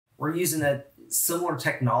we're using that similar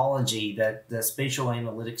technology, that the spatial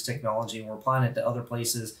analytics technology, and we're applying it to other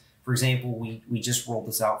places. For example, we just rolled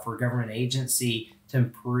this out for a government agency to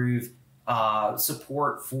improve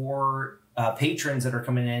support for patrons that are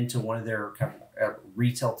coming into one of their kind of,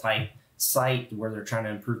 retail type site where they're trying to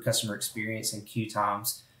improve customer experience and queue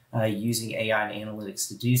times using AI and analytics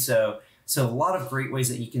to do so. So a lot of great ways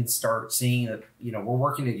that you can start seeing that, we're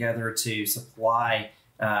working together to supply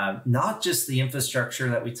not just the infrastructure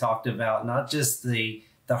that we talked about, not just the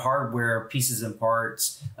hardware pieces and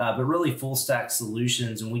parts, but really full stack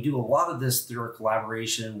solutions. And we do a lot of this through our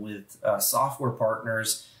collaboration with software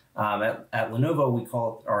partners. At Lenovo, we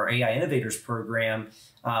call it our AI Innovators program,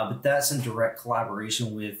 but that's in direct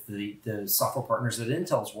collaboration with the software partners that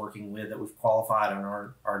Intel's working with that we've qualified on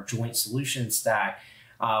our joint solution stack.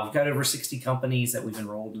 We've got over 60 companies that we've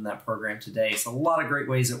enrolled in that program today. So a lot of great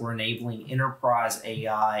ways that we're enabling enterprise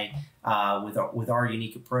AI with our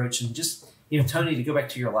unique approach. And just, Tony, to go back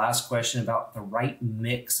to your last question about the right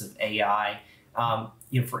mix of AI,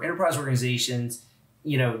 for enterprise organizations,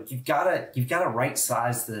 you've got to right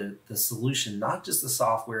size the solution, not just the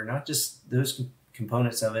software, not just those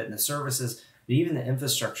components of it and the services, but even the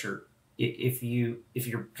infrastructure. If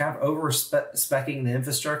you're kind of over speccing the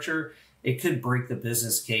infrastructure, it could break the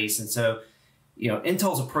business case. And so,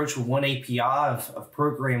 Intel's approach with one API of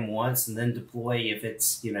program once and then deploy, if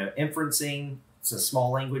it's, inferencing, it's a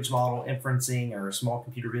small language model inferencing or a small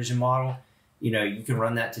computer vision model, you can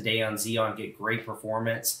run that today on Xeon, get great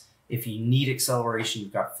performance. If you need acceleration,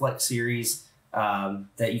 you've got Flex series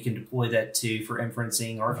that you can deploy that to for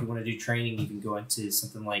inferencing, or if you want to do training, you can go into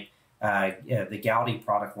something like the Gaudi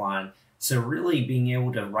product line. So really being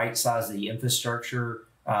able to right size the infrastructure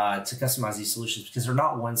to customize these solutions, because they're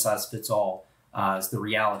not one size fits all, is the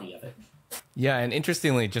reality of it. Yeah, and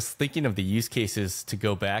interestingly, just thinking of the use cases, to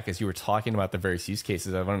go back as you were talking about the various use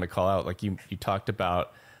cases, I wanted to call out, like you talked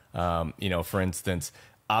about, for instance,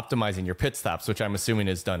 optimizing your pit stops, which I'm assuming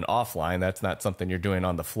is done offline. That's not something you're doing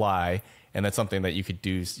on the fly. And that's something that you could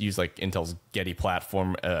use like Intel's Getty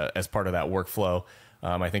platform as part of that workflow.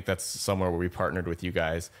 I think that's somewhere where we partnered with you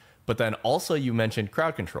guys. But then also you mentioned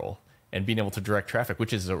crowd control and being able to direct traffic,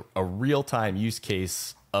 which is a real-time use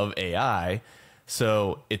case of AI.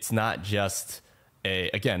 So it's not just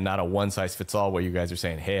not a one-size-fits-all where you guys are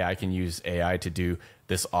saying, hey, I can use AI to do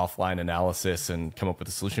this offline analysis and come up with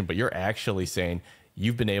a solution, but you're actually saying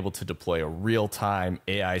you've been able to deploy a real-time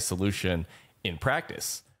AI solution in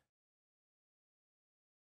practice.